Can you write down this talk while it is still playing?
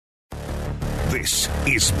This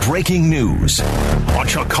is breaking news on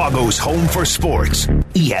Chicago's home for sports,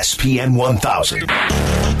 ESPN 1000.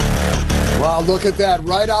 Wow, look at that.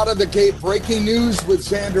 Right out of the gate, breaking news with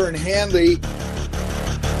Xander and Hanley.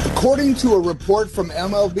 According to a report from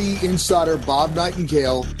MLB insider Bob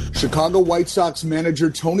Nightingale, Chicago White Sox manager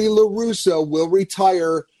Tony La Russa will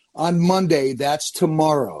retire on Monday. That's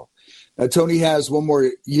tomorrow. Now, Tony has one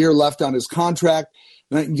more year left on his contract.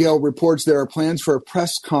 Nightingale reports there are plans for a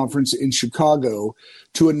press conference in Chicago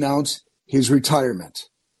to announce his retirement.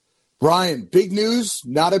 Brian, big news,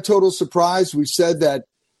 not a total surprise. We said that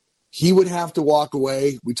he would have to walk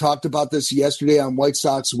away. We talked about this yesterday on White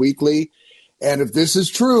Sox Weekly. And if this is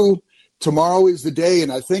true, tomorrow is the day.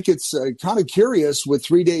 And I think it's kind of curious with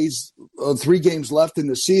 3 games left in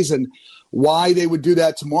the season, why they would do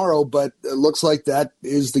that tomorrow. But it looks like that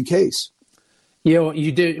is the case. You know,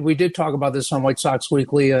 we did talk about this on White Sox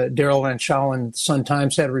Weekly. Daryl Van Schouwen and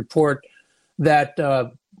Sun-Times had a report that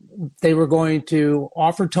they were going to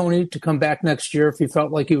offer Tony to come back next year if he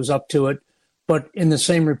felt like he was up to it. But in the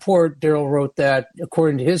same report, Daryl wrote that,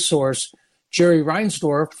 according to his source, Jerry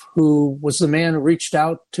Reinsdorf, who was the man who reached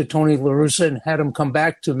out to Tony La Russa and had him come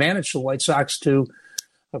back to manage the White Sox to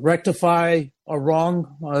rectify a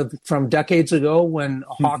wrong from decades ago when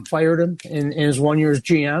Hawk fired him in his 1 year as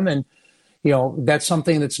GM. And you know, that's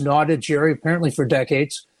something that's gnawed at Jerry apparently for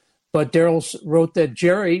decades. But Daryl wrote that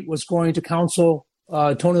Jerry was going to counsel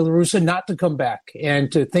Tony La Russa not to come back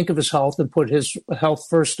and to think of his health and put his health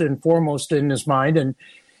first and foremost in his mind and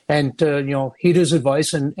you know, heed his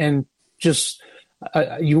advice and just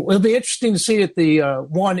it'll be interesting to see at the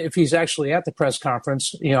one, if he's actually at the press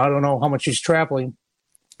conference. You know, I don't know how much he's traveling.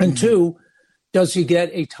 And two, does he get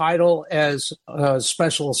a title as a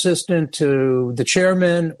special assistant to the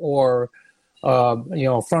chairman or you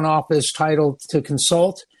know, front office title to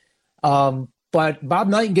consult? But Bob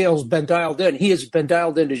Nightingale's been dialed in. He has been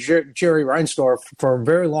dialed into Jerry Reinsdorf for a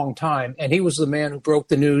very long time, and he was the man who broke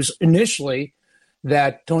the news initially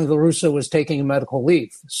that Tony La Russa was taking a medical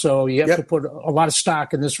leave. So you have to put a lot of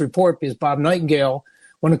stock in this report because Bob Nightingale,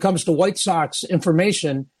 when it comes to White Sox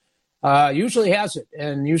information, usually has it,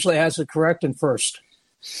 and usually has it correct and first.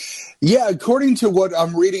 Yeah, according to what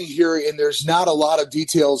I'm reading here, and there's not a lot of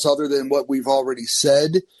details other than what we've already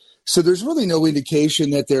said. So there's really no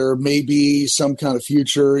indication that there may be some kind of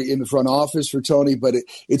future in the front office for Tony. But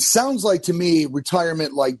it sounds like to me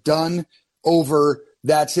retirement, like done, over,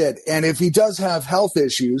 that's it. And if he does have health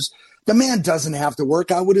issues, the man doesn't have to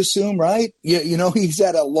work, I would assume, right? You know, he's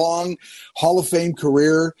had a long Hall of Fame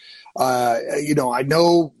career. You know, I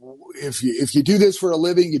know if you do this for a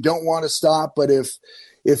living, you don't want to stop. But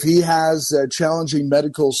if he has a challenging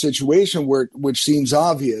medical situation which seems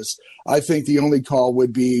obvious, I think the only call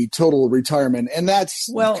would be total retirement. And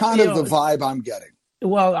that's kind of the vibe I'm getting.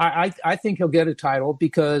 Well, I think he'll get a title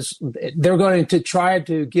because they're going to try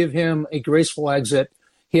to give him a graceful exit.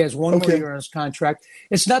 He has one more year on his contract.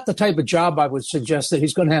 It's not the type of job I would suggest that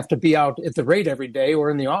he's going to have to be out at the rate every day or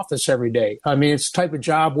in the office every day. I mean, it's the type of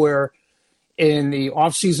job where in the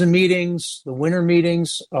off-season meetings, the winter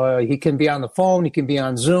meetings, he can be on the phone, he can be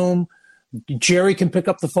on Zoom. Jerry can pick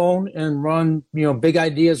up the phone and run, you know, big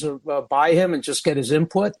ideas by him and just get his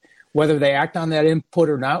input, whether they act on that input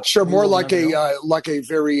or not. Sure, more like a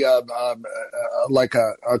very like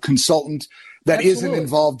a consultant that isn't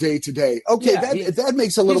involved day to day. Okay, that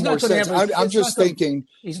makes a little more sense. I'm just thinking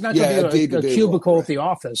he's not going to be a cubicle at the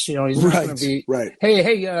office. You know, he's not going to be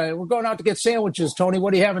Hey, we're going out to get sandwiches, Tony.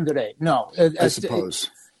 What are you having today? No, I suppose.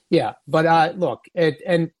 But look,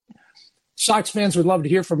 and Sox fans would love to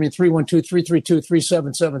hear from you.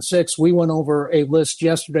 312-332-3776. We went over a list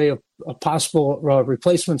yesterday of possible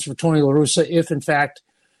replacements for Tony La Russa if, in fact,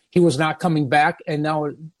 he was not coming back. And now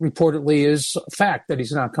it reportedly is a fact that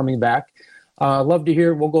he's not coming back. Love to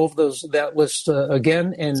hear. We'll go over that list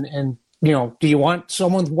again. And you know, do you want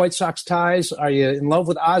someone with White Sox ties? Are you in love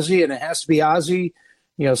with Ozzie and it has to be Ozzie?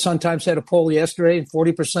 You know, Sun-Times had a poll yesterday and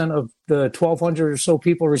 40% of the 1,200 or so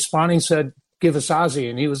people responding said, give us Ozzie,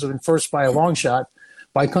 and he was in first by a long shot,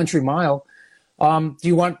 by country mile. Do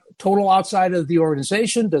you want total outside of the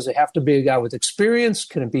organization? Does it have to be a guy with experience?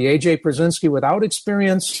 Can it be A.J. Pierzynski without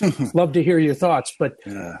experience? Love to hear your thoughts. But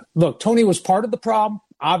look, Tony was part of the problem.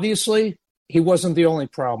 Obviously, he wasn't the only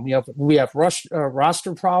problem. We have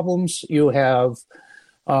roster problems. You have,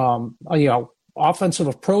 offensive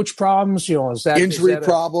approach problems. You know, injury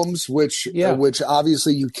problems, which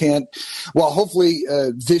obviously you can't. Well, hopefully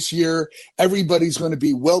this year everybody's going to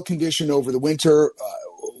be well conditioned over the winter.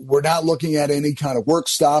 We're not looking at any kind of work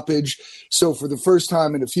stoppage. So for the first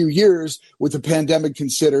time in a few years, with the pandemic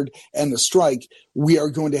considered and the strike, we are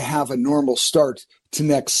going to have a normal start to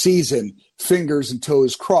next season, fingers and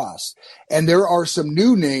toes crossed. And there are some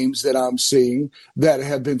new names that I'm seeing that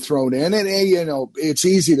have been thrown in. And, it's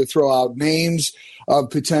easy to throw out names of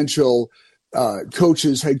potential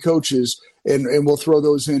coaches, head coaches, and we'll throw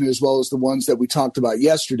those in as well as the ones that we talked about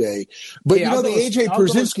yesterday. But, the A.J.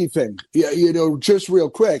 Pierzynski thing, just real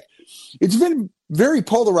quick, it's been very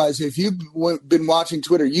polarizing. If you've been watching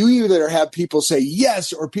Twitter, you either have people say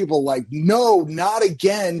yes or people like, no, not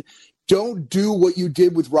again. Don't do what you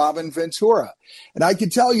did with Robin Ventura. And I can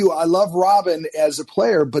tell you, I love Robin as a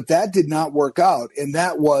player, but that did not work out. And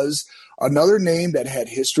that was another name that had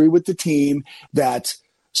history with the team, that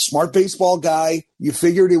smart baseball guy. You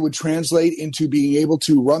figured it would translate into being able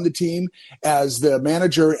to run the team as the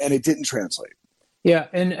manager, and it didn't translate. Yeah,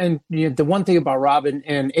 and the one thing about Robin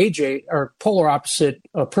and AJ are polar opposite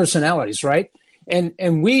personalities, right?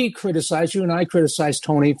 And we criticize, you and I criticize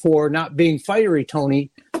Tony for not being fiery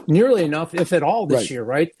Tony nearly enough, if at all, this year,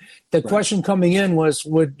 right? The question coming in was,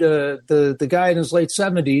 would the guy in his late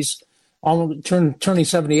 70s, turning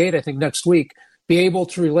 78, I think, next week, be able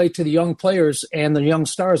to relate to the young players and the young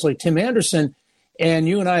stars like Tim Anderson? And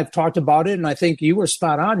you and I have talked about it, and I think you were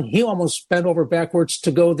spot on. He almost bent over backwards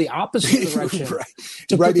to go the opposite direction,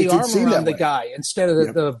 to put the arm around the guy. Instead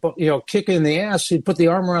of the kick in the ass, he'd put the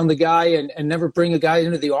arm around the guy and never bring a guy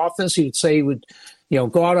into the office. He'd say he would,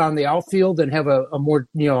 go out on the outfield and have a more,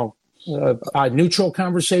 a neutral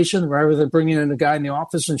conversation rather than bringing in a guy in the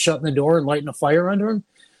office and shutting the door and lighting a fire under him.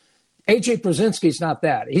 A.J. Pierzynski's not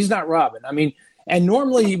that. He's not Robin. I mean, and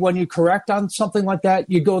normally when you correct on something like that,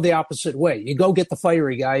 you go the opposite way. You go get the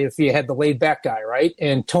fiery guy if you had the laid-back guy, right?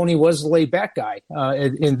 And Tony was the laid-back guy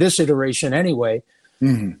in this iteration anyway.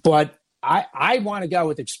 Mm-hmm. But I want a guy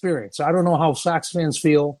with experience. I don't know how Sox fans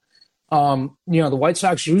feel. The White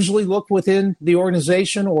Sox usually look within the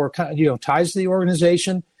organization or, ties to the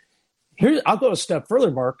organization. Here, I'll go a step further,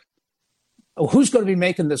 Mark. Who's going to be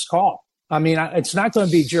making this call? I mean, it's not going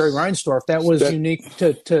to be Jerry Reinsdorf. That was unique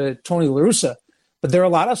to Tony La Russa. But there are a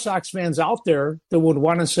lot of Sox fans out there that would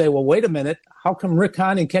want to say, well, wait a minute, how come Rick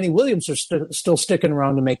Hahn and Kenny Williams are still sticking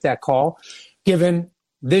around to make that call, given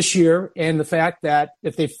this year and the fact that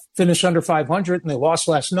if they finish under 500 and they lost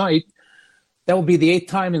last night, that will be the 8th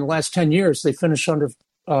time in the last 10 years they finished under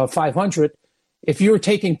 500. If you were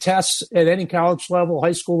taking tests at any college level,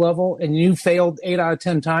 high school level, and you failed 8 out of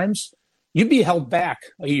 10 times, you'd be held back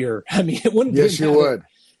a year. I mean, it wouldn't be. Yes, you would.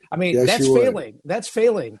 I mean, that's failing. That's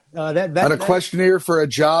failing. On a questionnaire for a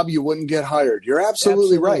job, you wouldn't get hired. You're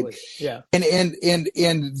absolutely right. Yeah. And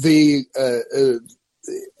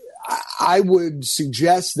I would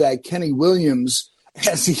suggest that Kenny Williams,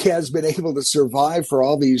 as he has been able to survive for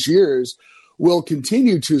all these years, will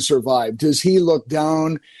continue to survive. Does he look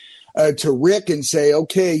down to Rick and say,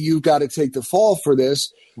 okay, you've got to take the fall for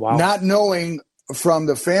this, not knowing from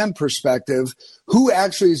the fan perspective who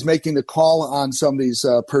actually is making the call on some of these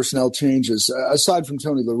personnel changes, aside from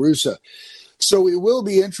Tony La Russa. So it will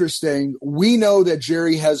be interesting. We know that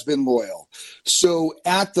Jerry has been loyal. So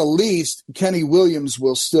at the least, Kenny Williams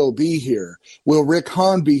will still be here. Will Rick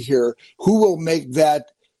Hahn be here? Who will make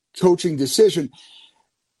that coaching decision?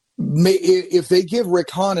 If they give Rick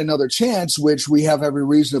Hahn another chance, which we have every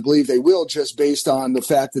reason to believe they will, just based on the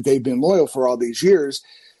fact that they've been loyal for all these years,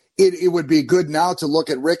 it would be good now to look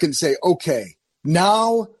at Rick and say, okay,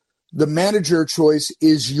 now the manager choice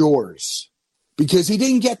is yours, because he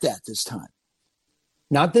didn't get that this time.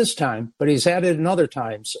 Not this time, but he's had it in other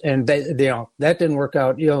times, and that didn't work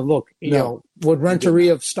out. Would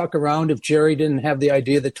Renteria have stuck around if Jerry didn't have the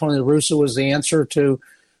idea that Tony La Russa was the answer to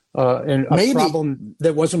a problem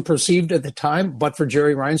that wasn't perceived at the time, but for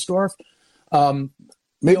Jerry Reinsdorf?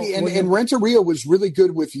 Maybe, and Renteria was really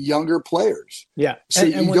good with younger players. Yeah. So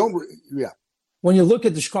when you look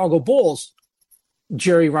at the Chicago Bulls,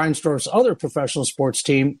 Jerry Reinsdorf's other professional sports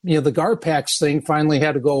team, the Garpax thing finally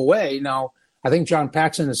had to go away. Now, I think John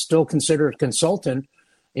Paxson is still considered a consultant.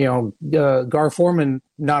 Gar Forman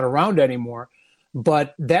not around anymore.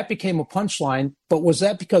 But that became a punchline. But was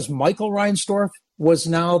that because Michael Reinsdorf was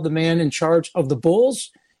now the man in charge of the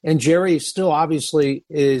Bulls? And Jerry still obviously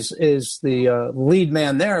is the lead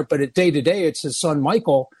man there, but at day to day, it's his son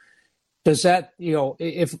Michael. Does that,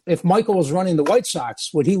 if Michael was running the White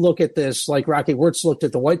Sox, would he look at this like Rocky Wirtz looked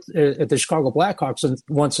at the Chicago Blackhawks, and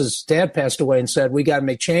once his dad passed away, and said, "We got to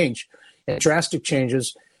make change, and drastic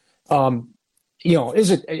changes."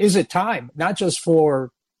 Is it time not just for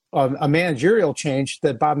a managerial change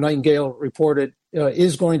that Bob Nightingale reported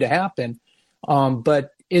is going to happen, but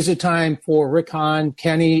is it time for Rick Hahn,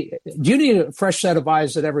 Kenny? Do you need a fresh set of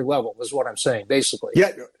eyes at every level is what I'm saying, basically.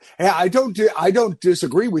 Yeah, I don't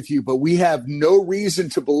disagree with you, but we have no reason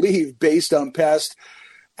to believe, based on past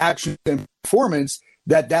action and performance,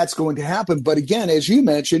 that that's going to happen. But again, as you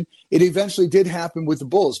mentioned, it eventually did happen with the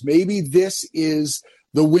Bulls. Maybe this is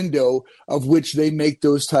the window of which they make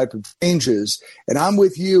those type of changes. And I'm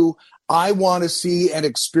with you. I want to see an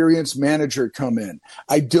experienced manager come in.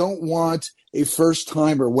 I don't want a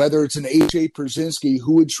first-timer, whether it's an A.J. Pierzynski,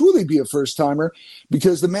 who would truly be a first-timer,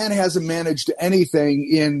 because the man hasn't managed anything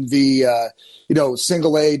in the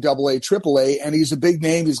single A, double A, triple A, and he's a big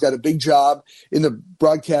name. He's got a big job in the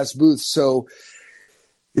broadcast booth. So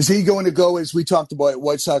is he going to go, as we talked about at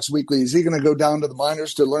White Sox Weekly, is he going to go down to the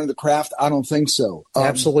minors to learn the craft? I don't think so.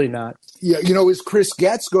 Absolutely not. Yeah, is Chris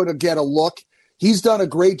Getz going to get a look? He's done a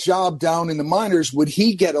great job down in the minors. Would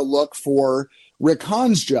he get a look for Rick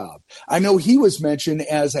Hahn's job? I know he was mentioned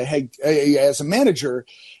as a manager.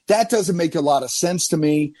 That doesn't make a lot of sense to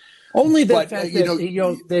me. Only the fact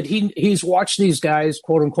that he's watched these guys,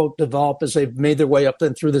 quote unquote, develop as they've made their way up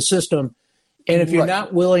and through the system. And if you're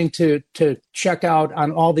not willing to check out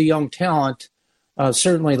on all the young talent,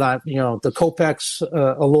 certainly not, the Kopechs,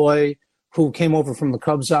 Eloy, who came over from the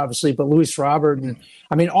Cubs, obviously, but Luis Robert, and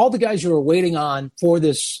all the guys you were waiting on for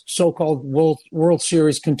this so-called World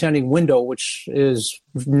Series contending window, which is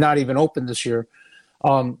not even open this year.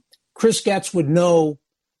 Chris Getz would know,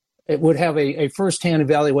 it would have a firsthand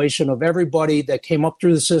evaluation of everybody that came up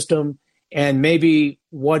through the system and maybe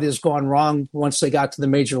what has gone wrong once they got to the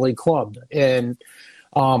major league club. And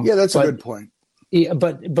that's a good point. Yeah,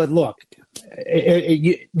 but look,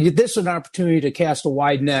 this is an opportunity to cast a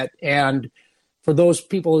wide net. And for those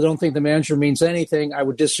people who don't think the manager means anything, I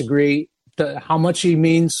would disagree. How much he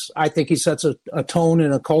means, I think he sets a tone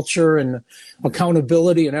and a culture and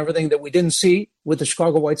accountability and everything that we didn't see with the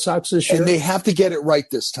Chicago White Sox this year. And they have to get it right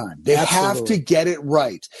this time. They have to get it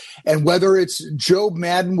right. And whether it's Joe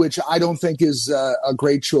Madden, which I don't think is a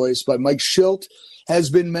great choice, but Mike Schilt has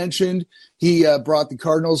been mentioned. He brought the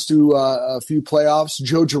Cardinals to a few playoffs.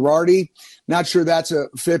 Joe Girardi, not sure that's a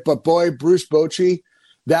fit, but boy, Bruce Bochy,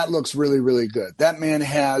 that looks really, really good. That man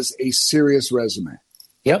has a serious resume.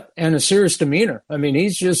 Yep, and a serious demeanor.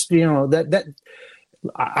 He's just, that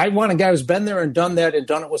I want a guy who's been there and done that and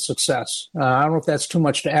done it with success. I don't know if that's too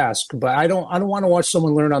much to ask, but I don't want to watch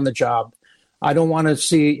someone learn on the job. I don't want to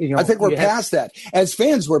see, I think we're past that. As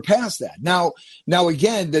fans, we're past that. Now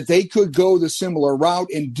again, that they could go the similar route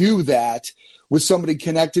and do that with somebody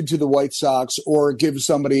connected to the White Sox or give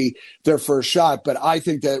somebody their first shot. But I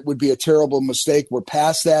think that would be a terrible mistake. We're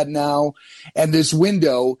past that now. And this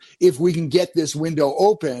window, if we can get this window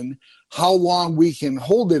open, how long we can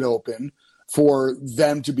hold it open for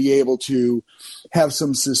them to be able to have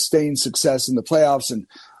some sustained success in the playoffs. And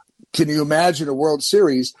can you imagine a World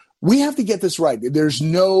Series? We have to get this right. There's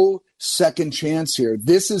no second chance here.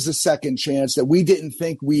 This is a second chance that we didn't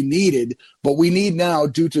think we needed, but we need now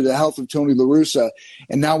due to the health of Tony La Russa,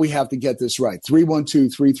 and now we have to get this right.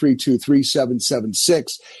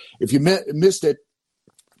 312-332-3776. If you missed it,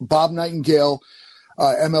 Bob Nightingale,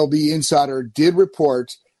 MLB Insider, did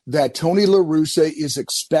report that Tony La Russa is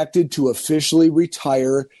expected to officially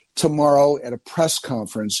retire tomorrow at a press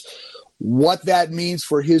conference. What that means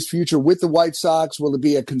for his future with the White Sox, will it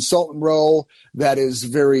be a consultant role that is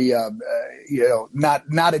very, not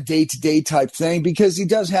a day-to-day type thing, because he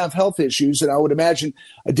does have health issues, and I would imagine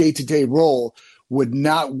a day-to-day role would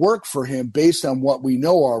not work for him based on what we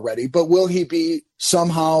know already. But will he be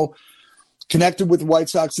somehow connected with the White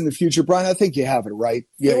Sox in the future? Brian, I think you have it right.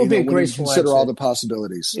 Yeah, it will be a graceful consider exit. all the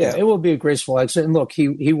possibilities. Yeah, it will be a graceful exit. And look,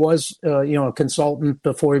 he was a consultant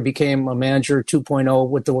before he became a manager 2.0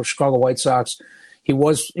 with the Chicago White Sox. He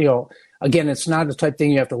was, again, it's not the type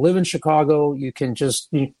thing you have to live in Chicago. You can just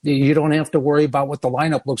you don't have to worry about what the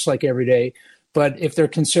lineup looks like every day. But if they're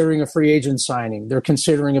considering a free agent signing, they're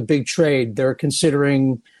considering a big trade, they're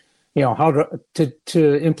considering how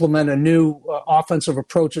to implement a new offensive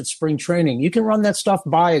approach at spring training. You can run that stuff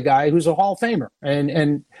by a guy who's a Hall of Famer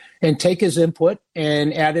and take his input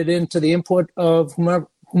and add it into the input of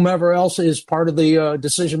whomever else is part of the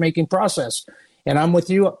decision-making process. And I'm with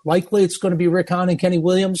you. Likely it's going to be Rick Hahn and Kenny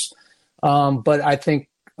Williams. But I think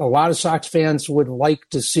a lot of Sox fans would like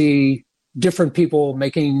to see different people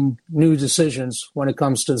making new decisions when it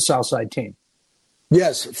comes to the Southside team.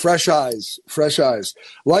 Yes, fresh eyes,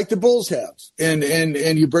 like the Bulls have.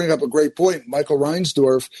 And you bring up a great point. Michael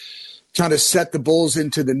Reinsdorf kind of set the Bulls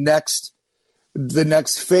into the next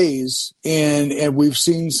phase, and we've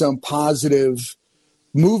seen some positive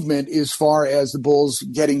movement as far as the Bulls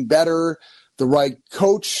getting better, the right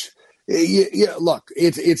coach Yeah, look,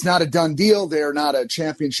 it's not a done deal. They're not a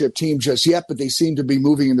championship team just yet, but they seem to be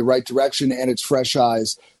moving in the right direction, and it's fresh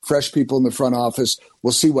eyes, fresh people in the front office.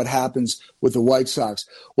 We'll see what happens with the White Sox.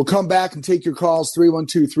 We'll come back and take your calls,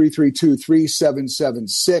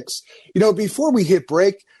 312-332-3776. Before we hit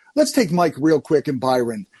break, let's take Mike real quick and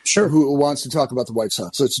Byron, sure, who wants to talk about the White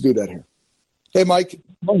Sox. Let's do that here. Hey, Mike,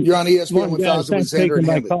 you're on ESPN 1000 with Xander and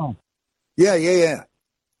Hanley. Yeah.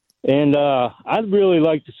 And I'd really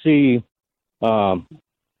like to see Sandy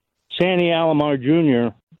Alomar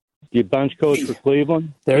Jr., the bench coach for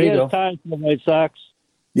Cleveland. There you go. He has ties to the White Sox.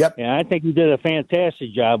 Yep. And I think he did a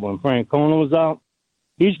fantastic job when Francona was out.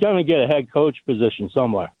 He's going to get a head coach position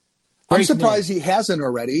somewhere. I'm surprised he hasn't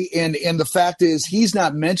already. And the fact is he's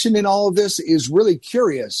not mentioned in all of this is really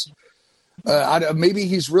curious. Maybe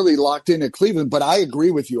he's really locked in at Cleveland, but I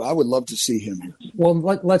agree with you. I would love to see him here. Well,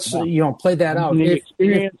 let's play that out. The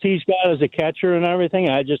experience he's got as a catcher and everything,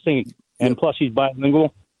 I just think, and plus he's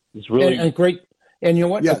bilingual. It's really and great. And you know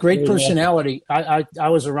what? Yeah. A great personality. I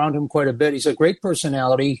was around him quite a bit. He's a great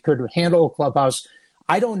personality. He could handle a clubhouse.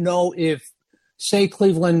 I don't know if, say,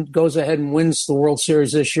 Cleveland goes ahead and wins the World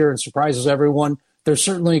Series this year and surprises everyone. There's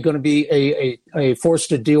certainly going to be a force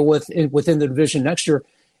to deal with within the division next year.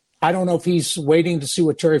 I don't know if he's waiting to see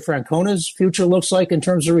what Terry Francona's future looks like in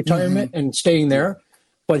terms of retirement and staying there.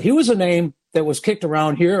 But he was a name that was kicked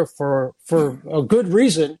around here for a good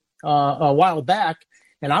reason a while back.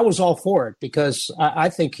 And I was all for it because I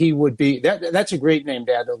think he would be that's a great name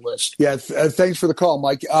to add to the list. Yeah, thanks for the call,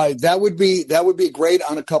 Mike. That would be great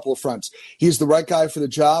on a couple of fronts. He's the right guy for the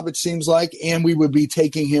job, it seems like, and we would be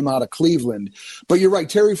taking him out of Cleveland. But you're right,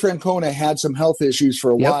 Terry Francona had some health issues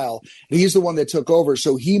for a while. He's the one that took over,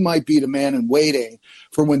 so he might be the man in waiting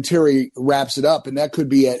for when Terry wraps it up, and that could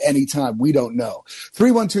be at any time. We don't know.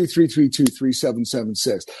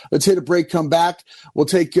 312-332-3776. Let's hit a break, come back. We'll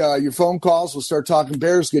take your phone calls. We'll start talking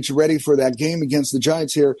Bears, get you ready for that game against the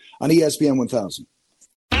Giants here on ESPN 1000.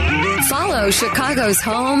 Follow Chicago's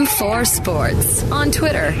home for sports on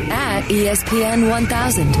Twitter at ESPN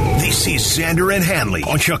 1000. This is Xander and Hanley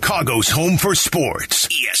on Chicago's home for sports.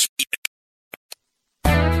 ESPN.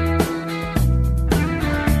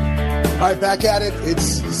 All right, back at it.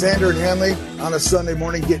 It's Xander and Hanley on a Sunday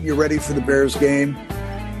morning getting you ready for the Bears game.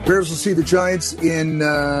 Bears will see the Giants in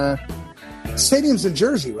stadiums in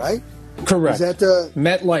Jersey, right? Correct. Is that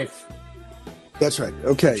MetLife? That's right.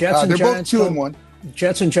 Okay. Jets and they're Giants both 2-1.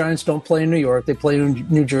 Jets and Giants don't play in New York. They play in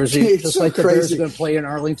New Jersey, It's just so like the crazy. Bears are going to play in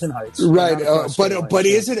Arlington Heights. Right. But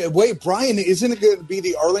isn't it? Wait, Brian, isn't it going to be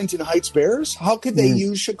the Arlington Heights Bears? How could they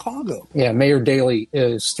use Chicago? Yeah, Mayor Daley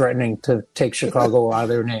is threatening to take Chicago out of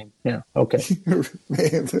their name. Yeah. Okay.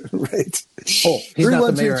 Right. Oh, he's not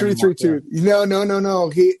the mayor anymore. 312-332.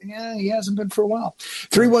 No. He hasn't been for a while.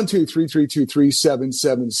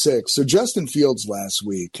 312-332-3776. So Justin Fields last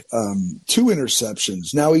week, 2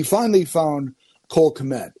 interceptions. Now he finally found Cole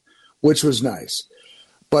Kmet, which was nice.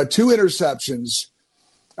 But 2 interceptions.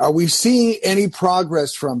 Are we seeing any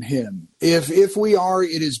progress from him? If we are,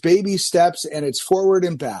 it is baby steps and it's forward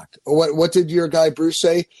and back. What did your guy Bruce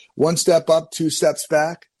say? 1 step up, 2 steps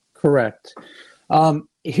back? Correct. So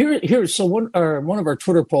one of our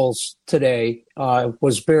Twitter polls today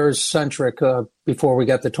was Bears centric before we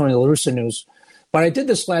got the Tony La Russa news, but I did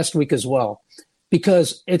this last week as well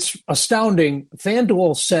because it's astounding.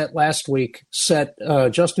 FanDuel last week set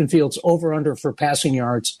Justin Fields over under for passing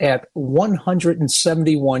yards at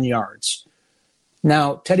 171 yards.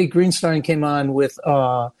 Now Teddy Greenstein came on with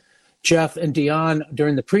Jeff and Dion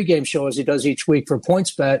during the pregame show as he does each week for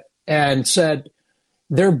PointsBet and said.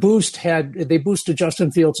 They boosted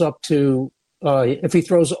Justin Fields up to if he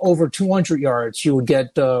throws over 200 yards, you would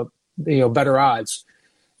get better odds.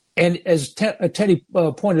 And as Teddy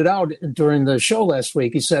pointed out during the show last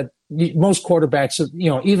week, he said most quarterbacks,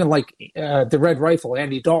 even like the Red Rifle,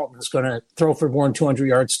 Andy Dalton is going to throw for more than 200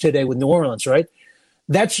 yards today with New Orleans, right?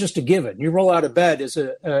 That's just a given. You roll out of bed as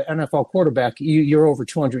an NFL quarterback, you're over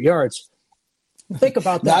 200 yards. Think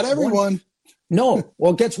about that. Not everyone. No.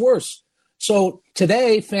 Well, it gets worse. So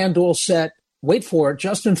today, FanDuel set, wait for it,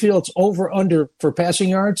 Justin Fields over under for passing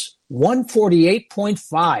yards,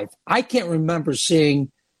 148.5. I can't remember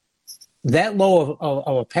seeing that low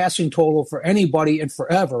of a passing total for anybody in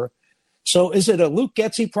forever. So is it a Luke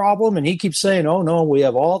Getsy problem? And he keeps saying, oh, no, we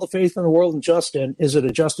have all the faith in the world in Justin. Is it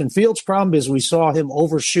a Justin Fields problem? Because we saw him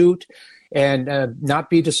overshoot and not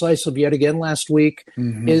be decisive yet again last week.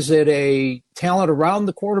 Mm-hmm. Is it a talent around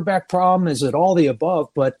the quarterback problem? Is it all the above?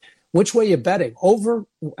 But which way are you betting? Over,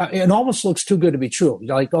 it almost looks too good to be true.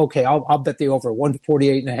 You're like, okay, I'll bet the over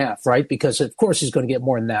 148.5, right? Because, of course, he's going to get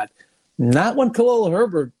more than that. Not when Khalil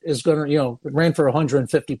Herbert is going to, ran for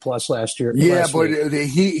 150 plus last year. Yeah, but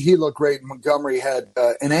he looked great. Montgomery had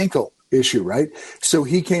an ankle issue, right? So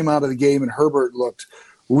he came out of the game, and Herbert looked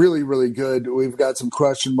really, really good. We've got some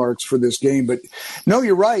question marks for this game. But, no,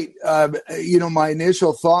 you're right. My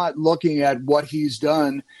initial thought looking at what he's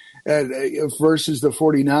done versus the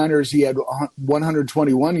 49ers, he had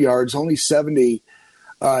 121 yards, only 70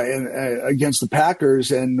 against the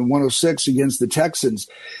Packers and 106 against the Texans.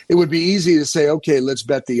 It would be easy to say, okay, let's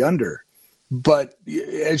bet the under. But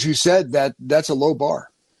as you said, that's a low bar.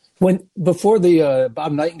 Before the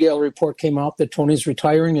Bob Nightingale report came out that Tony's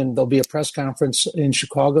retiring and there'll be a press conference in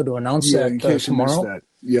Chicago to announce that tomorrow. That.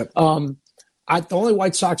 Yep. The only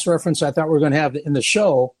White Sox reference I thought we were going to have in the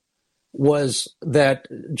show was that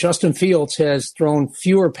Justin Fields has thrown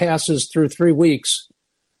fewer passes through 3 weeks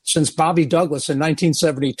since Bobby Douglas in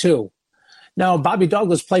 1972. Now, Bobby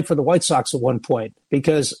Douglas played for the White Sox at one point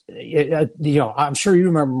because, I'm sure you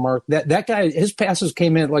remember, Mark, that guy, his passes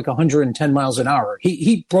came in at like 110 miles an hour.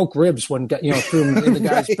 He broke ribs when, threw him in the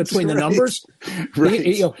guys between the numbers. Right.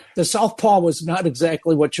 The southpaw was not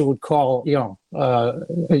exactly what you would call, he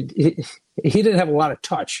didn't have a lot of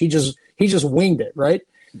touch. He just winged it, right?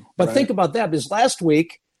 But Think about that, because last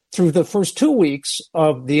week, through the first 2 weeks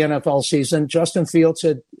of the NFL season, Justin Fields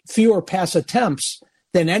had fewer pass attempts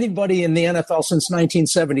than anybody in the NFL since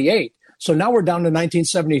 1978. So now we're down to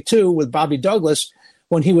 1972 with Bobby Douglas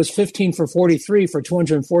when he was 15 for 43 for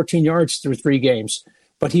 214 yards through 3 games.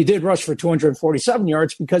 But he did rush for 247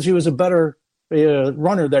 yards because he was a better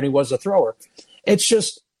runner than he was a thrower. It's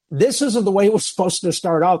just, this isn't the way it was supposed to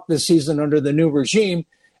start out this season under the new regime.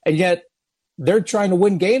 And yet they're trying to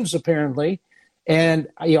win games, apparently. And,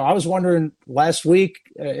 I was wondering last week,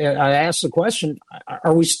 I asked the question,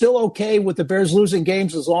 are we still okay with the Bears losing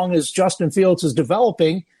games as long as Justin Fields is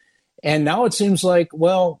developing? And now it seems like,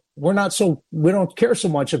 well, we don't care so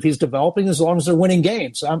much if he's developing as long as they're winning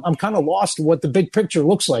games. I'm kind of lost in what the big picture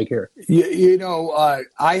looks like here.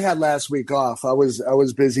 I had last week off. I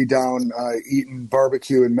was busy down eating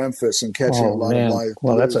barbecue in Memphis and catching a lot of live.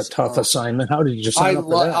 Well, that's a tough assignment. How did you just sign up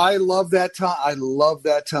for that? I love that town. I love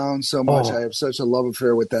that town so much. I have such a love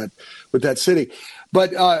affair with that city.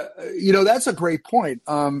 But, that's a great point.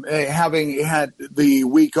 Having had the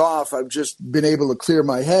week off, I've just been able to clear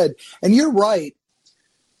my head. And you're right.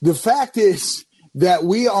 The fact is that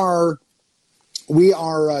we are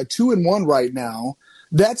 2-1 right now.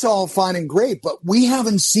 That's all fine and great, but we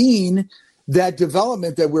haven't seen that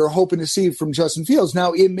development that we're hoping to see from Justin Fields.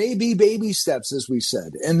 Now, it may be baby steps, as we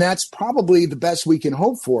said, and that's probably the best we can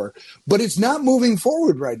hope for, but it's not moving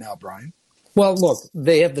forward right now, Brian. Well, look,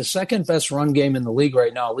 they have the second best run game in the league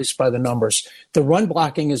right now, at least by the numbers. The run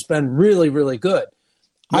blocking has been really, really good.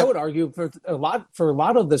 Yep. I would argue for a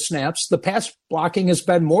lot of the snaps, the pass blocking has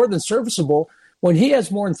been more than serviceable. When he has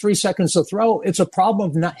more than 3 seconds to throw, it's a problem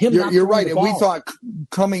of not throwing You're right, the and ball. we thought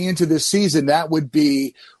coming into this season that would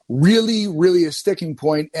be really, really a sticking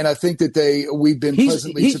point, and I think that we've been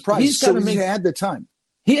pleasantly surprised. He's had the time.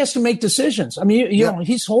 He has to make decisions. I mean,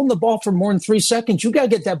 he's holding the ball for more than 3 seconds. You got to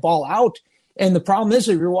get that ball out. And the problem is,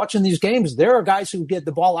 if you're watching these games, there are guys who get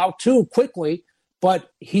the ball out too quickly.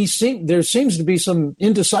 But there seems to be some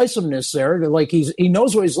indecisiveness there. Like he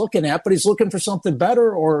knows what he's looking at, but he's looking for something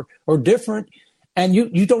better or different. And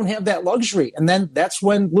you don't have that luxury. And then that's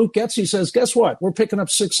when Luke Getsy says, guess what? We're picking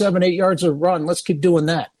up 6, 7, 8 yards of run. Let's keep doing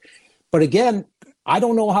that. But again, I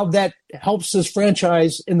don't know how that helps this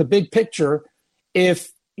franchise in the big picture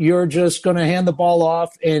if you're just going to hand the ball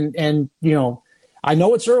off and I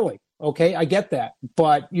know it's early. Okay, I get that.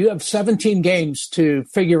 But you have 17 games to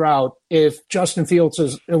figure out if Justin Fields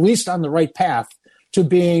is at least on the right path to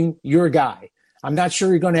being your guy. I'm not sure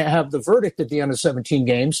you're going to have the verdict at the end of 17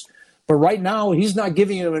 games, but right now he's not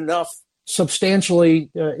giving you enough substantially,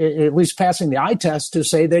 at least passing the eye test, to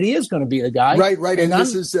say that he is going to be the guy. Right. And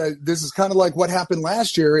this is kind of like what happened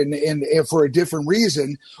last year, and for a different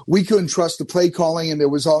reason. We couldn't trust the play calling, and there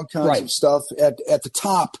was all kinds of stuff at the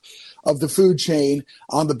top of the food chain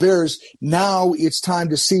on the Bears. Now it's time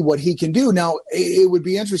to see what he can do. Now, it would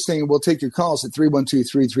be interesting, and we'll take your calls at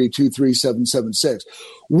 312-332-3776.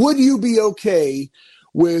 Would you be okay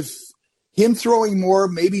with him throwing more,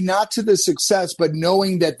 maybe not to the success, but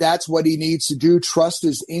knowing that that's what he needs to do, trust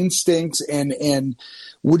his instincts, and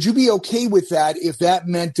would you be okay with that if that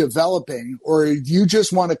meant developing, or you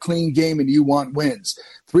just want a clean game and you want wins?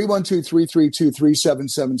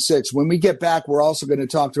 312-332-3776. When we get back, we're also going to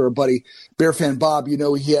talk to our buddy Bear Fan Bob. You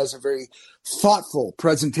know, he has a very thoughtful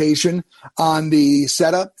presentation on the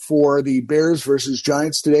setup for the Bears versus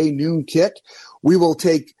Giants today, noon kick. We will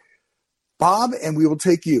take Bob, and we will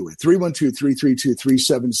take you at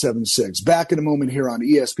 312-332-3776. Back in a moment here on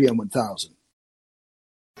ESPN 1000.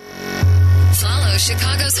 Follow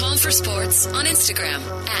Chicago's Home for Sports on Instagram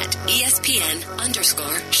at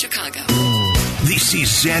ESPN_Chicago. This is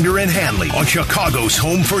Xander and Hanley on Chicago's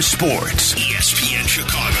Home for Sports, ESPN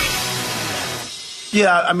Chicago.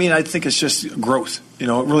 Yeah, I mean, I think it's just growth. It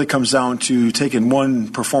really comes down to taking one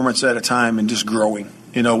performance at a time and just growing.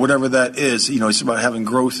 Whatever that is, it's about having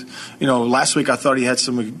growth. Last week I thought he had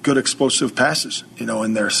some good explosive passes,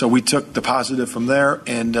 in there. So we took the positive from there,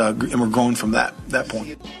 and we're growing from that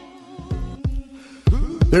point.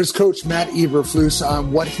 There's Coach Matt Eberflus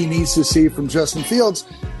on what he needs to see from Justin Fields.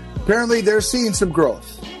 Apparently, they're seeing some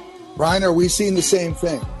growth. Brian, are we seeing the same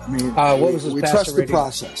thing? I mean, what was his we passer trust rating? the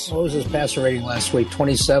process. What was his passer rating last week?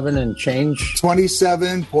 27 and change?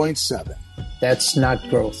 27.7. That's not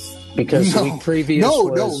growth. Because the week previous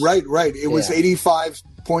was... Right. It was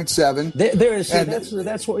 85.7.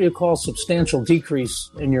 That's what you call substantial decrease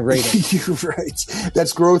in your rating. You're right.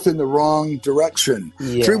 That's growth in the wrong direction.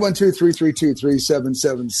 Yeah.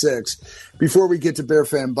 312-332-3776. Before we get to Bear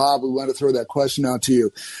Fan Bob, we want to throw that question out to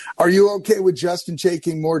you. Are you okay with Justin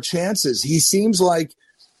taking more chances? He seems like,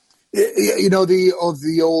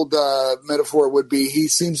 the old metaphor would be he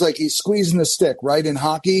seems like he's squeezing the stick, right? In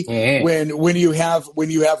hockey, when you have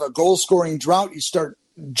a goal scoring drought, you start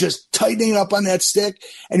just tightening up on that stick,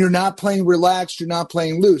 and you're not playing relaxed, you're not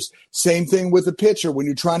playing loose. Same thing with the pitcher. When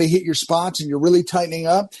you're trying to hit your spots and you're really tightening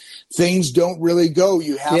up, things don't really go.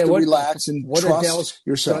 You have to relax and trust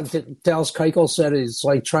yourself. Dallas Keuchel said it's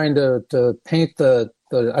like trying to paint a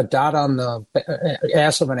dot on the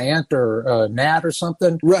ass of an ant or a gnat or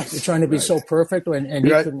something. Right. You're trying to be so perfect, and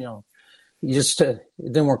you couldn't, you just it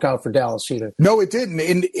didn't work out for Dallas either. No, it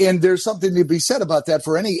didn't. And there's something to be said about that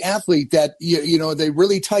for any athlete that, they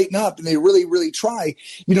really tighten up and they really, really try.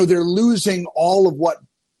 They're losing all of what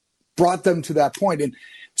brought them to that point. And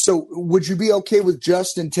so would you be okay with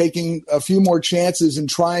Justin taking a few more chances and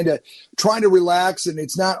trying to relax, and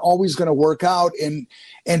it's not always going to work out, and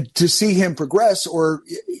to see him progress? Or,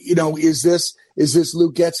 is this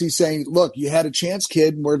Luke Getsy saying, look, you had a chance,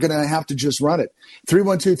 kid, and we're going to have to just run it?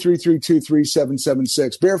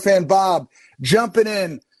 312-332-3776. Bear Fan Bob jumping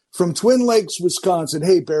in from Twin Lakes, Wisconsin.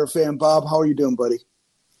 Hey, Bear Fan Bob, how are you doing, buddy?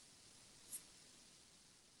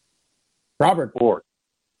 Robert.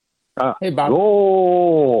 Hey, Bob.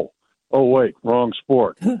 Oh, wait, wrong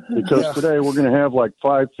sport. Because today we're going to have like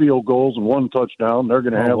 5 field goals and 1 touchdown. They're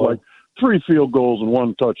going to have like 3 field goals and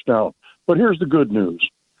 1 touchdown. But here's the good news.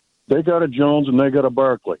 They got a Jones and they got a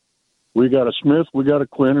Barkley. We got a Smith, we got a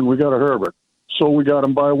Quinn, and we got a Herbert. So we got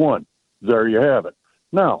them by 1. There you have it.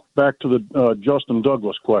 Now, back to the Justin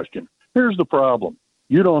Douglas question. Here's the problem.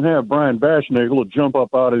 You don't have Brian Baschnagel to jump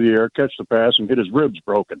up out of the air, catch the pass, and get his ribs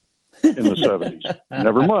broken in the 70s.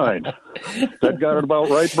 Never mind. That got it about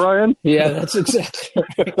right, Brian? Yeah, that's exactly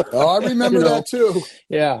right. I remember that too.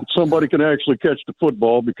 Yeah. Somebody can actually catch the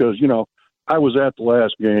football because, I was at the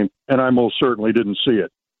last game, and I most certainly didn't see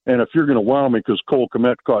it. And if you're going to wow me because Cole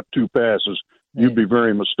Kmet caught 2 passes, you'd be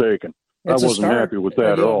very mistaken. I wasn't happy with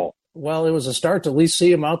that at all. Well, it was a start to at least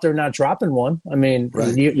see him out there not dropping one. I mean,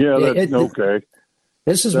 okay.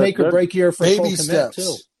 This is make or break year for Cole Kmet,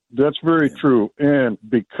 too. That's very true. And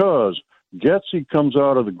because Getsy comes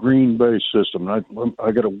out of the Green Bay system, and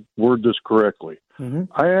I got to word this correctly,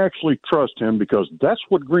 I actually trust him because that's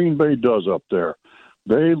what Green Bay does up there.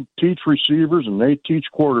 They teach receivers and they teach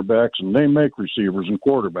quarterbacks and they make receivers and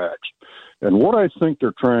quarterbacks. And what I think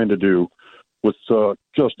they're trying to do with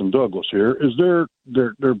Justin Douglas here is they're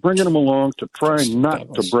bringing him along to try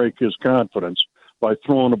not to break his confidence by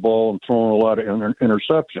throwing the ball and throwing a lot of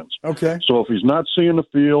interceptions. Okay. So if he's not seeing the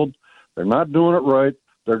field, they're not doing it right,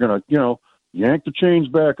 they're going to, yank the chains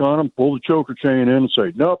back on him, pull the choker chain in and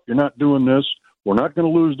say, nope, you're not doing this. We're not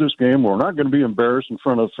going to lose this game. We're not going to be embarrassed in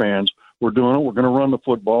front of the fans. We're doing it. We're going to run the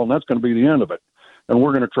football, and that's going to be the end of it. And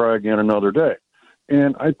we're going to try again another day.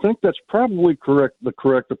 And I think that's probably the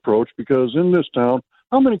correct approach because in this town,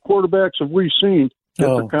 how many quarterbacks have we seen get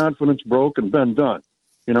their confidence broke and been done?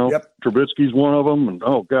 Trubisky's one of them, and,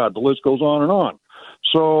 oh, God, the list goes on and on.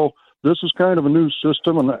 So this is kind of a new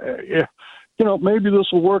system, and, maybe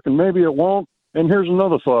this will work and maybe it won't. And here's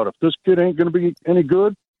another thought. If this kid ain't going to be any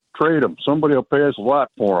good, trade him. Somebody will pay us a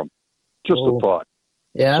lot for him. Just a thought.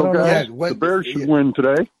 Yeah, so, guys, the Bears should win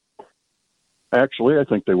today. Actually, I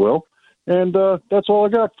think they will. And that's all I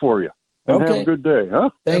got for you. And have a good day,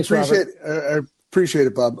 huh? Thanks, I appreciate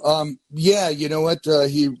it, Bob. You know what?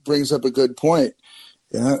 He brings up a good point.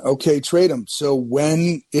 Yeah, okay, trade him. So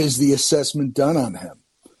when is the assessment done on him?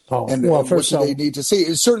 First what do they need to see?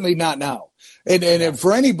 It's certainly not now. And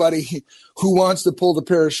for anybody who wants to pull the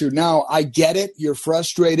parachute now, I get it. You're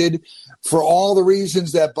frustrated for all the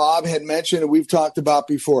reasons that Bob had mentioned and we've talked about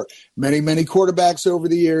before. Many, many quarterbacks over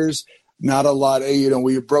the years, not a lot.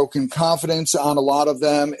 We've broken confidence on a lot of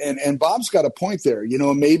them. And Bob's got a point there.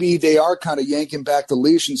 Maybe they are kind of yanking back the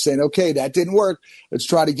leash and saying, okay, that didn't work. Let's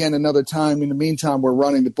try it again another time. In the meantime, we're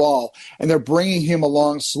running the ball. And they're bringing him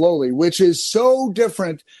along slowly, which is so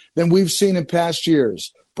different than we've seen in past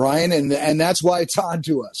years. Brian, and that's why it's on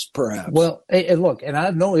to us, perhaps. Well, and look, and I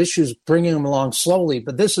have no issues bringing them along slowly,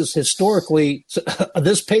 but this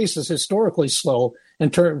pace is historically slow in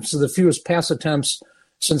terms of the fewest pass attempts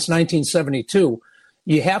since 1972.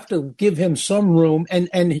 You have to give him some room,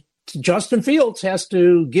 and Justin Fields has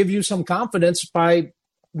to give you some confidence by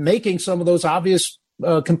making some of those obvious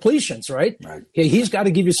completions, right? He's got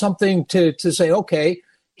to give you something to say, okay,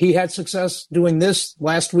 he had success doing this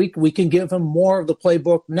last week. We can give him more of the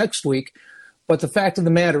playbook next week. But the fact of the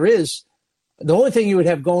matter is, the only thing you would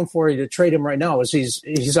have going for you to trade him right now is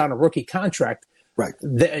he's on a rookie contract. Right.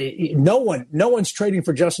 No one's trading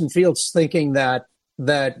for Justin Fields thinking that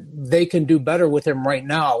they can do better with him right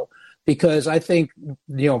now, because I think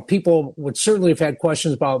people would certainly have had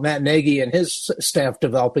questions about Matt Nagy and his staff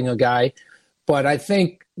developing a guy. But I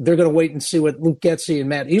think they're going to wait and see what Luke Getsy and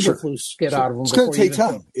Matt Eberflus get out of him. It's going to take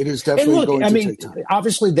time. It is definitely going to take time.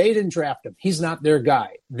 Obviously, they didn't draft him. He's not their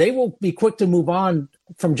guy. They will be quick to move on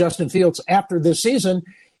from Justin Fields after this season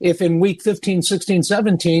if in week 15, 16,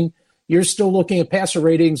 17, you're still looking at passer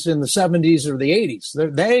ratings in the 70s or the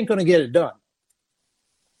 80s. They ain't going to get it done.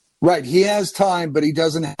 Right. He has time, but he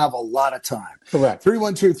doesn't have a lot of time. Correct.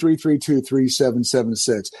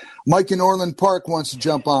 312-332-3776. Mike in Orland Park wants to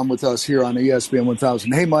jump on with us here on ESPN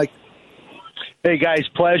 1000. Hey, Mike. Hey, guys.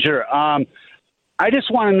 Pleasure. I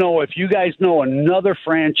just want to know if you guys know another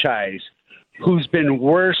franchise who's been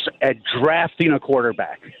worse at drafting a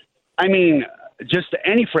quarterback. I mean, just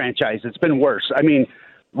any franchise that's been worse. I mean,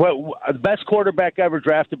 the best quarterback ever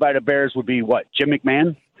drafted by the Bears would be what? Jim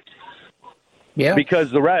McMahon? Yeah,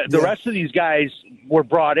 because the rest of these guys were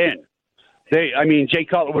brought in. Jay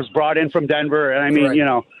Cutler was brought in from Denver, and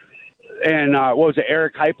Correct. And what was it?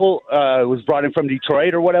 Eric Heupel was brought in from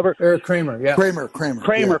Detroit or whatever. Eric Kramer, yeah. Kramer.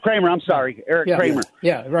 I'm sorry, Eric Kramer.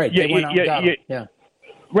 Yeah, right. They went out and got him. Yeah.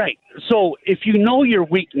 Right. So if you know your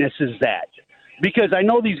weakness is that, because I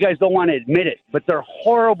know these guys don't want to admit it, but they're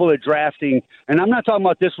horrible at drafting. And I'm not talking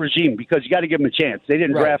about this regime, because you got to give them a chance. They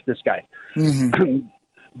didn't draft this guy. Mm-hmm.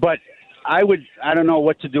 But I don't know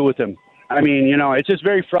what to do with him. I mean, it's just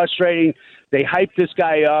very frustrating. They hype this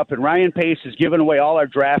guy up, and Ryan Pace is giving away all our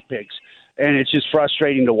draft picks, and it's just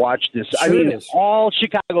frustrating to watch this. Sure all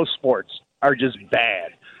Chicago sports are just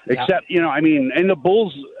bad, except, and the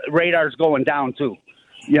Bulls' radar's going down too.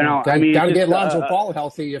 Got to get Lonzo Ball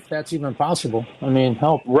healthy if that's even possible.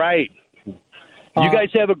 Help. Right. You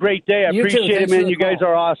guys have a great day. I appreciate it, man. You guys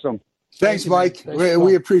are awesome. Thanks, Mike.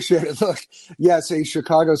 We appreciate it. Look, yes, a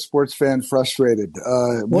Chicago sports fan frustrated.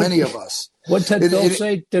 Many of us. What did Ted Phil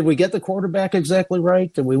say? Did we get the quarterback exactly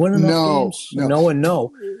right? Did we win enough games? No and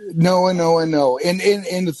no. No. And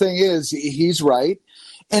the thing is, he's right.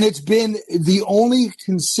 And it's been the only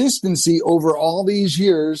consistency over all these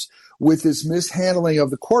years with this mishandling of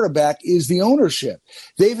the quarterback is the ownership.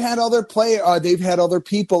 They've had other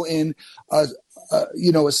people in,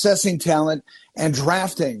 assessing talent and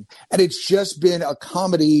drafting, and it's just been a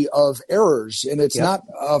comedy of errors, and it's not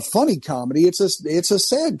a funny comedy. It's a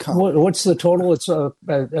sad comedy. What's the total? It's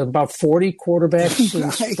about 40 quarterbacks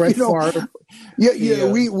since Brett Favre.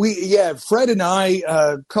 Fred and I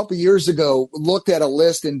a couple years ago looked at a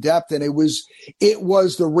list in depth, and it was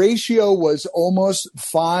the ratio was almost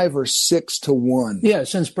 5 or 6 to 1. Yeah,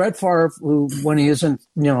 since Brett Favre, who when he isn't,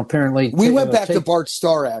 apparently we went back to Bart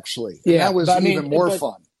Starr actually. Yeah, that was even more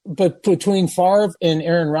fun. But between Favre and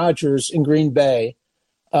Aaron Rodgers in Green Bay,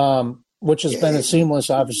 which has been a seamless,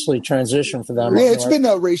 obviously, transition for them. Yeah, it's been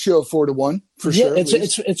a ratio of 4 to 1 for sure.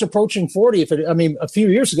 It's approaching 40. A few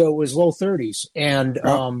years ago it was low 30s, and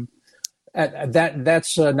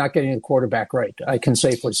that's not getting the quarterback right. I can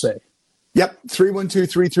safely say. Yep,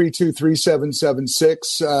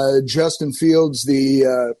 312-332-3776. Justin Fields,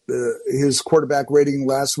 his quarterback rating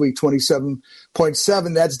last week,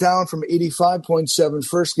 27.7. That's down from 85.7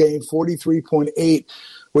 first game, 43.8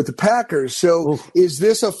 with the Packers. So is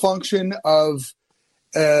this a function of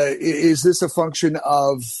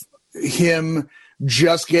him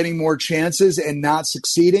just getting more chances and not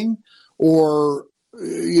succeeding? Or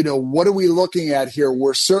what are we looking at here?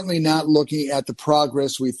 We're certainly not looking at the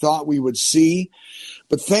progress we thought we would see.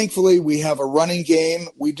 But thankfully, we have a running game.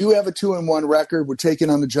 We do have a 2-1 record. We're taking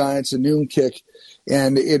on the Giants a noon kick,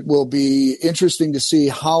 and it will be interesting to see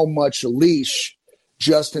how much leash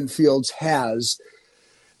Justin Fields has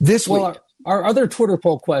this week. Our other Twitter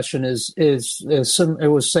poll question is it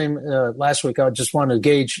was same last week. I just wanted to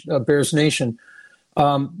gauge Bears Nation.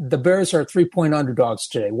 The Bears are 3-point underdogs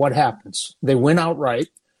today. What happens? They win outright.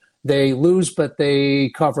 They lose, but they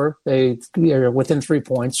cover. They're within 3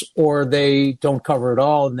 points, or they don't cover at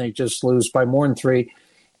all and they just lose by more than 3.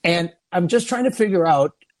 And I'm just trying to figure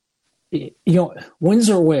out,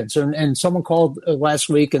 wins are wins. And someone called last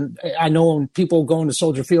week, and I know when people going to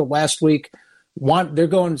Soldier Field last week, they're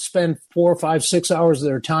going to spend 4, 5, 6 hours of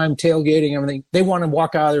their time tailgating, everything. They want to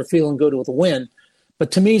walk out of there feeling good with a win.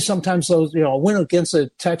 But to me, sometimes those, a win against the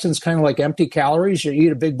Texans kind of like empty calories. You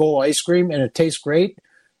eat a big bowl of ice cream and it tastes great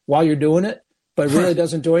while you're doing it, but it really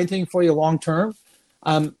doesn't do anything for you long term.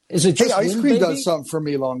 Is it just ice cream does something for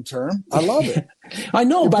me long term? I love it. I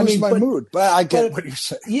know, but my mood. But I get what you're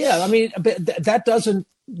saying. Yeah, but that doesn't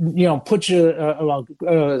put you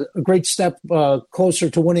a great step closer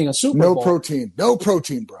to winning a Super Bowl. No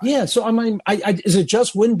protein, Brian. Yeah, so is it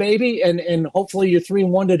just win, baby, and hopefully you're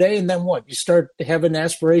 3-1 today, and then what? You start having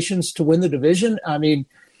aspirations to win the division.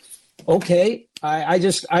 Okay. I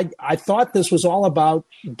thought this was all about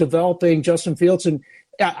developing Justin Fields, and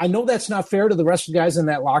I know that's not fair to the rest of the guys in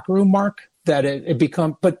that locker room, Mark, that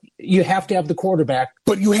but you have to have the quarterback.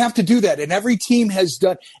 But you have to do that. And every team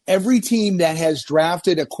that has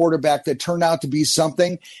drafted a quarterback that turned out to be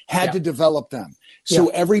something had to develop them. So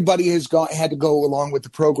everybody had to go along with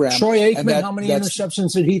the program. Troy Aikman, how many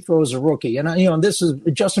interceptions did he throw as a rookie? And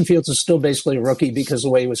Justin Fields is still basically a rookie because of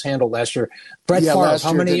the way he was handled last year. Brett Favre,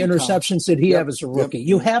 how many interceptions did he have as a rookie?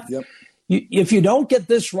 You have if you don't get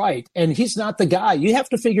this right, and he's not the guy, you have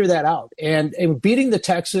to figure that out. And beating the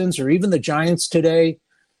Texans or even the Giants today,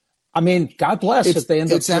 God bless if they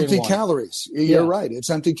end up. It's empty calories. You're right. It's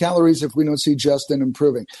empty calories if we don't see Justin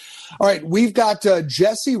improving. All right, we've got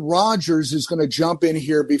Jesse Rogers is going to jump in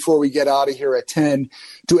here before we get out of here at 10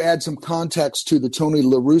 to add some context to the Tony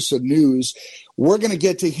La Russa news. We're going to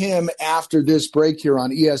get to him after this break here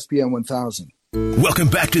on ESPN 1000. Welcome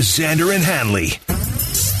back to Xander and Hanley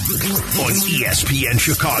on ESPN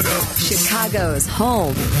Chicago. Chicago's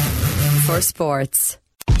home for sports.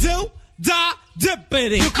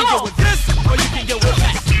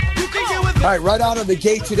 All right out of the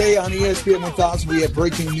gate today on ESPN 1000, we have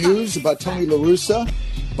breaking news about Tony La Russa.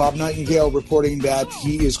 Bob Nightingale reporting that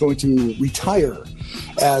he is going to retire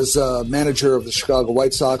as manager of the Chicago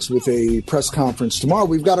White Sox with a press conference tomorrow.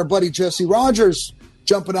 We've got our buddy Jesse Rogers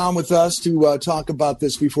jumping on with us to talk about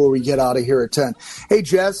this before we get out of here at 10. Hey,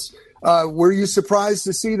 Jess, were you surprised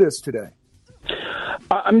to see this today?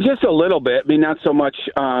 I'm just a little bit. Not so much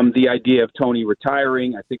the idea of Tony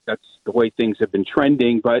retiring. I think that's the way things have been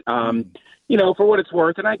trending. But, for what it's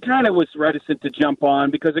worth, and I kind of was reticent to jump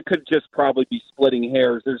on because it could just probably be splitting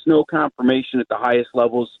hairs. There's no confirmation at the highest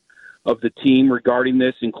levels of the team regarding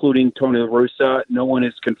this, including Tony La Russa. No one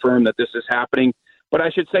has confirmed that this is happening. But I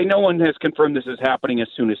should say no one has confirmed this is happening as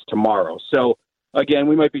soon as tomorrow. So, again,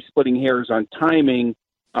 we might be splitting hairs on timing.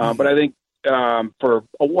 But I think for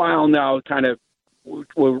a while now, kind of,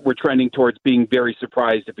 we're trending towards being very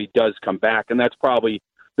surprised if he does come back, and that's probably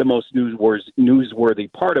the most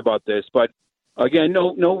newsworthy part about this. But again,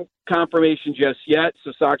 no confirmation just yet.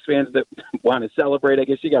 So Sox fans that want to celebrate, I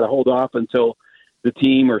guess you got to hold off until the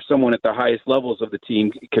team or someone at the highest levels of the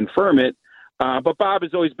team confirm it. But Bob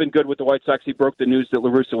has always been good with the White Sox. He broke the news that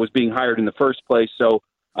La Russa was being hired in the first place, so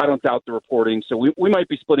I don't doubt the reporting. So we might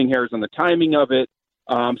be splitting hairs on the timing of it.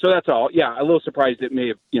 So that's all. Yeah, a little surprised it may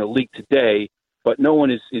have leaked today. But no one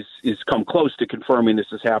is come close to confirming this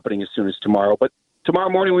is happening as soon as tomorrow. But tomorrow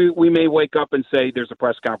morning we may wake up and say there's a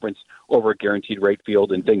press conference over at Guaranteed Rate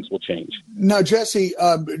Field and things will change. Now, Jesse,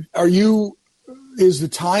 is the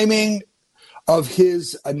timing of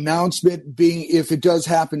his announcement being, if it does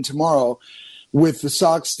happen tomorrow, with the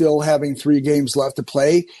Sox still having 3 games left to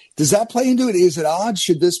play, does that play into it? Is it odd?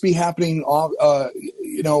 Should this be happening out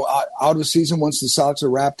of season once the Sox are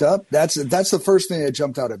wrapped up? That's the first thing that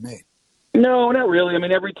jumped out at me. No, not really.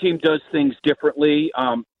 Every team does things differently.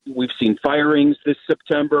 We've seen firings this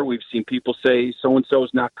September. We've seen people say so-and-so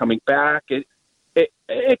is not coming back.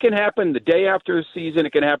 It can happen the day after the season.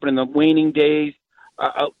 It can happen in the waning days.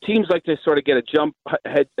 Teams like to sort of get a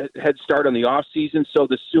head start on the off season, so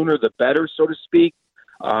the sooner the better, so to speak.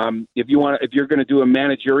 If you're going to do a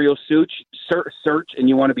managerial search and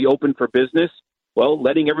you want to be open for business, well,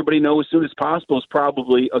 letting everybody know as soon as possible is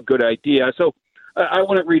probably a good idea. So I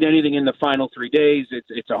wouldn't read anything in the final 3 days.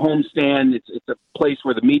 It's a homestand. It's a place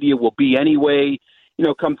where the media will be anyway.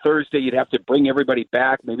 come Thursday, you'd have to bring everybody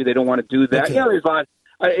back. Maybe they don't want to do that. Okay. Yeah, there's a lot.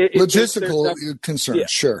 Logistical concerns, yeah.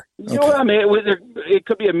 Sure. You know what I mean? It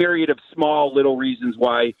could be a myriad of small little reasons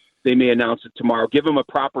why they may announce it tomorrow. Give them a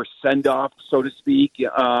proper send-off, so to speak.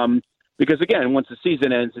 Because, again, once the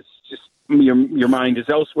season ends, it's just your mind is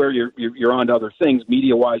elsewhere. You're on to other things,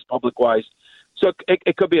 media-wise, public-wise. So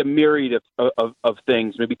it could be a myriad of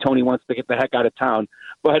things. Maybe Tony wants to get the heck out of town.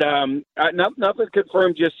 But nothing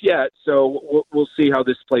confirmed just yet, so we'll see how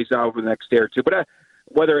this plays out over the next day or two. But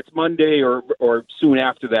whether it's Monday or soon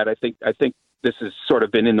after that, I think this has sort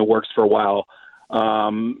of been in the works for a while.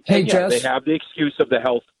 Jess, they have the excuse of the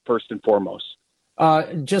health first and foremost.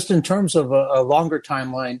 Just in terms of a longer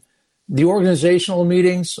timeline, the organizational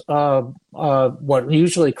meetings,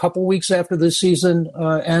 usually a couple weeks after the season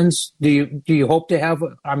ends? Do you hope to have?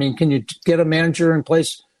 I mean, can you get a manager in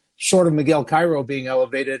place, short of Miguel Cairo being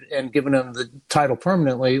elevated and giving him the title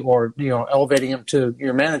permanently, or elevating him to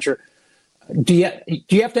your manager? Do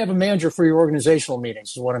you have to have a manager for your organizational meetings?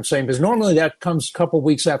 Is what I'm saying, because normally that comes a couple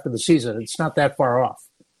weeks after the season. It's not that far off.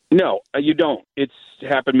 No, you don't. It's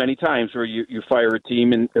happened many times where you fire a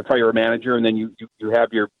team and fire a manager, and then you have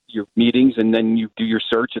your meetings, and then you do your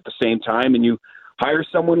search at the same time, and you hire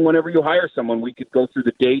someone whenever you hire someone. We could go through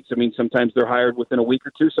the dates. I mean, sometimes they're hired within a week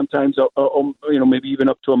or two. Sometimes, maybe even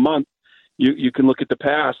up to a month. You can look at the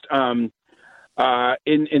past.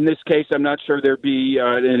 In this case, I'm not sure there'd be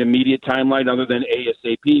an immediate timeline other than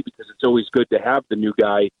ASAP, because it's always good to have the new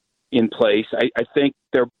guy in place. I think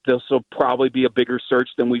this will probably be a bigger search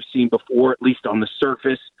than we've seen before, at least on the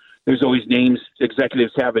surface. There's always names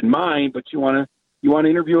executives have in mind, but you want to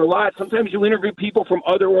interview a lot. Sometimes you interview people from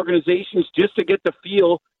other organizations just to get the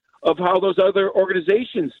feel of how those other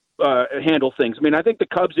organizations handle things. I mean, I think the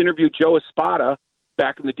Cubs interviewed Joe Espada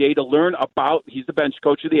back in the day to learn about, he's the bench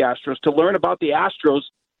coach of the Astros, to learn about the Astros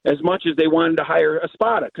as much as they wanted to hire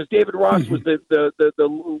Espada, because David Ross was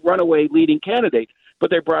the runaway leading candidate. But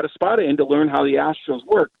they brought Espada in to learn how the Astros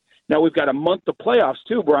work. Now we've got a month of playoffs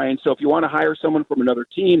too, Brian. So if you want to hire someone from another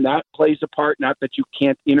team, that plays a part. Not that you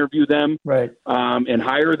can't interview them, right, and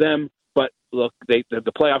hire them, but look, the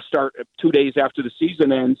playoffs start 2 days after the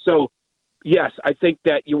season ends. So yes, I think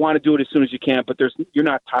that you want to do it as soon as you can, but you're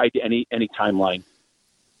not tied to any timeline.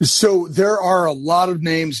 So there are a lot of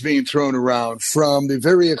names being thrown around, from the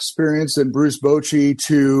very experienced and Bruce Bochy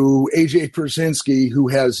to AJ Pierzynski, who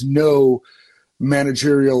has no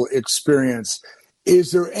managerial experience.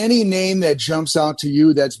 Is there any name that jumps out to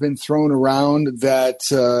you that's been thrown around that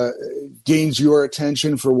gains your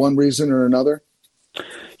attention for one reason or another?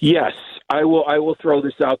 Yes, I will throw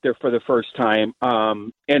this out there for the first time.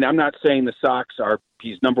 And I'm not saying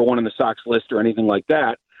he's number one on the Sox list or anything like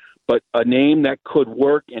that, but a name that could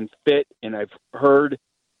work and fit, and I've heard,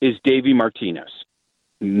 is Davey Martinez,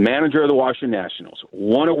 manager of the Washington Nationals,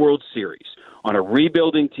 won a World Series on a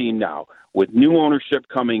rebuilding team now with new ownership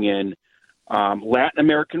coming in, Latin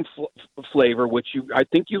American flavor, which I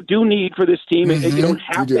think you do need for this team. Mm-hmm. You don't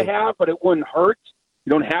have to have, but it wouldn't hurt.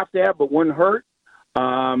 You don't have to have, but wouldn't hurt.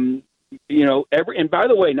 And by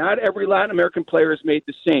the way, not every Latin American player is made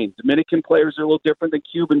the same. Dominican players are a little different than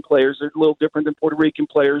Cuban players. They're a little different than Puerto Rican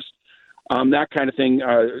players. That kind of thing.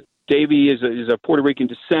 Davey is a Puerto Rican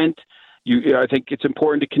descent. I think it's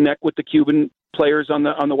important to connect with the Cuban players on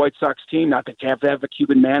the White Sox team. Not that you have to have a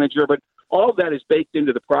Cuban manager, but all of that is baked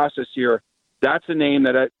into the process here. That's a name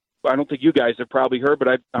that I don't think you guys have probably heard, but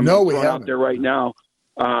I'm throwing out there right now.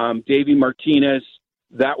 Davey Martinez,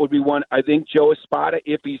 that would be one. I think Joe Espada,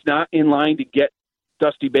 if he's not in line to get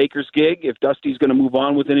Dusty Baker's gig, if Dusty's going to move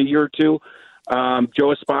on within a year or two,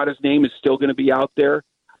 Joe Espada's name is still going to be out there.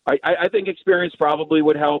 I think experience probably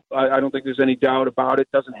would help. I don't think there's any doubt about it.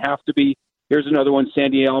 Doesn't have to be. Here's another one,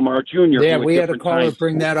 Sandy Alomar Jr. Yeah, we had a caller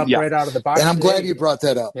bring that up right out of the box. And I'm glad you brought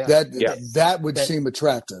that up. Yeah. That would seem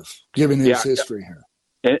attractive, given his history here.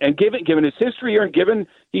 And given his history here, and given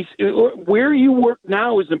where you work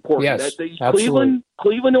now is important. Yes, the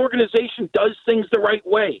Cleveland organization does things the right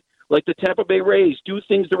way, like the Tampa Bay Rays do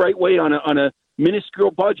things the right way on a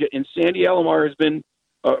minuscule budget. And Sandy Alomar has been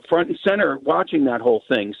front and center watching that whole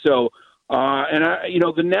thing. So,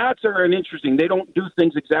 the Nats are interesting. They don't do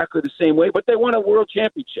things exactly the same way, but they won a world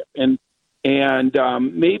championship, and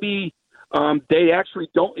maybe they actually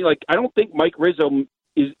don't I don't think Mike Rizzo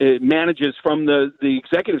manages from the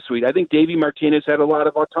executive suite. I think Davey Martinez had a lot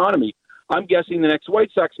of autonomy. I'm guessing the next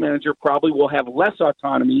White Sox manager probably will have less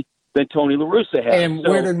autonomy than Tony La Russa has. And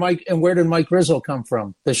where did Mike Rizzo come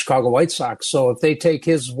from? The Chicago White Sox. So if they take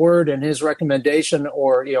his word and his recommendation,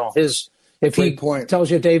 or if he tells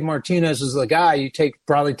you Dave Martinez is the guy, you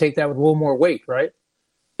probably take that with a little more weight, right?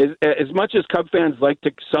 as much as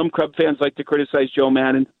some Cub fans like to criticize Joe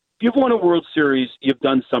Maddon, if you've won a World Series, you've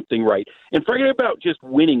done something right. And forget about just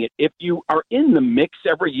winning it. If you are in the mix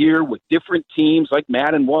every year with different teams like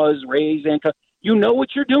Maddon was, Rays, and you know what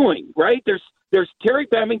you're doing, right? There's Terry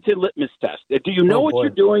Bevington litmus test. Do you know what you're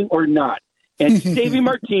doing or not? And Davey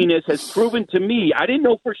Martinez has proven to me, I didn't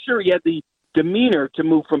know for sure he had the demeanor to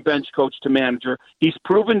move from bench coach to manager. He's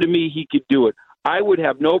proven to me he could do it. I would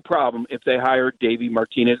have no problem if they hired Davey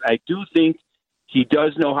Martinez. I do think he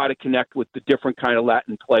does know how to connect with the different kind of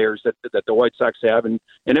Latin players that the White Sox have and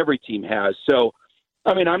every team has. So,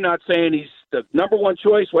 I mean, I'm not saying he's the number one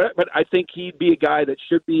choice, but I think he'd be a guy that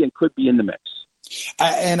should be and could be in the mix.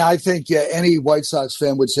 And I think any White Sox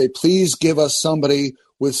fan would say, please give us somebody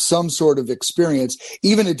with some sort of experience,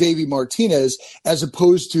 even a Davey Martinez, as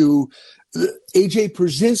opposed to A.J.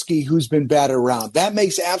 Pierzynski, who's been batted around. That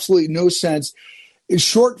makes absolutely no sense,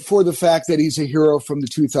 short for the fact that he's a hero from the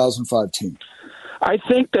 2005 team. I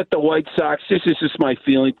think that the White Sox, this is just my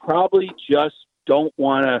feeling, probably just don't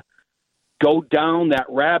want to go down that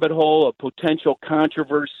rabbit hole of potential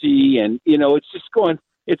controversy. And,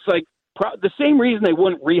 it's like the same reason they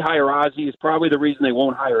wouldn't rehire Ozzie is probably the reason they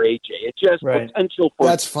won't hire AJ. It's just potential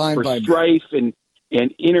for strife and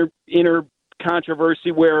inner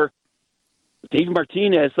controversy where David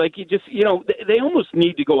Martinez, they almost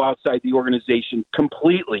need to go outside the organization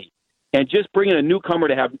completely and just bring in a newcomer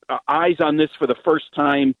to have eyes on this for the first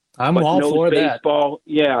time. I'm all for baseball.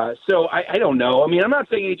 That. Yeah. So I don't know. I mean, I'm not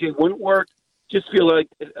saying AJ wouldn't work. Just feel like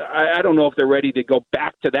I don't know if they're ready to go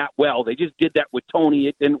back to that well. They just did that with Tony.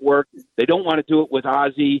 It didn't work. They don't want to do it with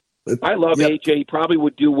Ozzie. I love AJ. He probably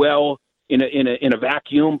would do well in a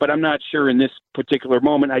vacuum, but I'm not sure in this particular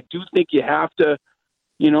moment. I do think you have to,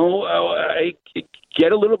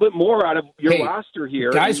 get a little bit more out of your roster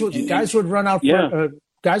here. Guys would run out.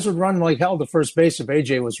 Guys would run like hell to first base if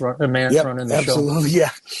AJ was running the absolutely, show.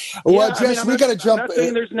 Yeah. Well, Jess, we got to jump. I'm not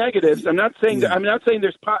saying there's negatives. I'm not saying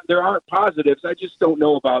there aren't positives. I just don't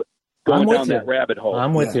know about going down that rabbit hole.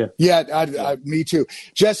 I'm with you. Yeah, me too.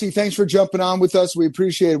 Jesse, thanks for jumping on with us. We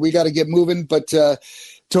appreciate it. We got to get moving, but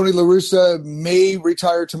Tony La Russa may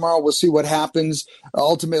retire tomorrow. We'll see what happens.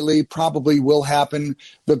 Ultimately, probably will happen.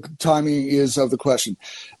 The timing is of the question.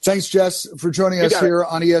 Thanks, Jess, for joining us here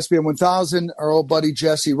on ESPN 1000. Our old buddy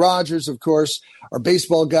Jesse Rogers, of course, our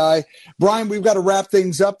baseball guy. Brian, we've got to wrap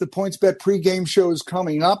things up. The PointsBet pregame show is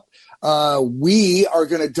coming up. We are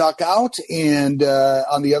going to duck out, and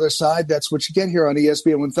on the other side, that's what you get here on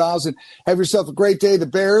ESPN 1000. Have yourself a great day. The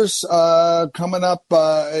Bears coming up.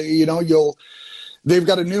 They've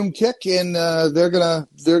got a noon kick, and they're gonna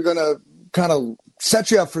kind of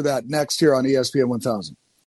set you up for that next here on ESPN 1000.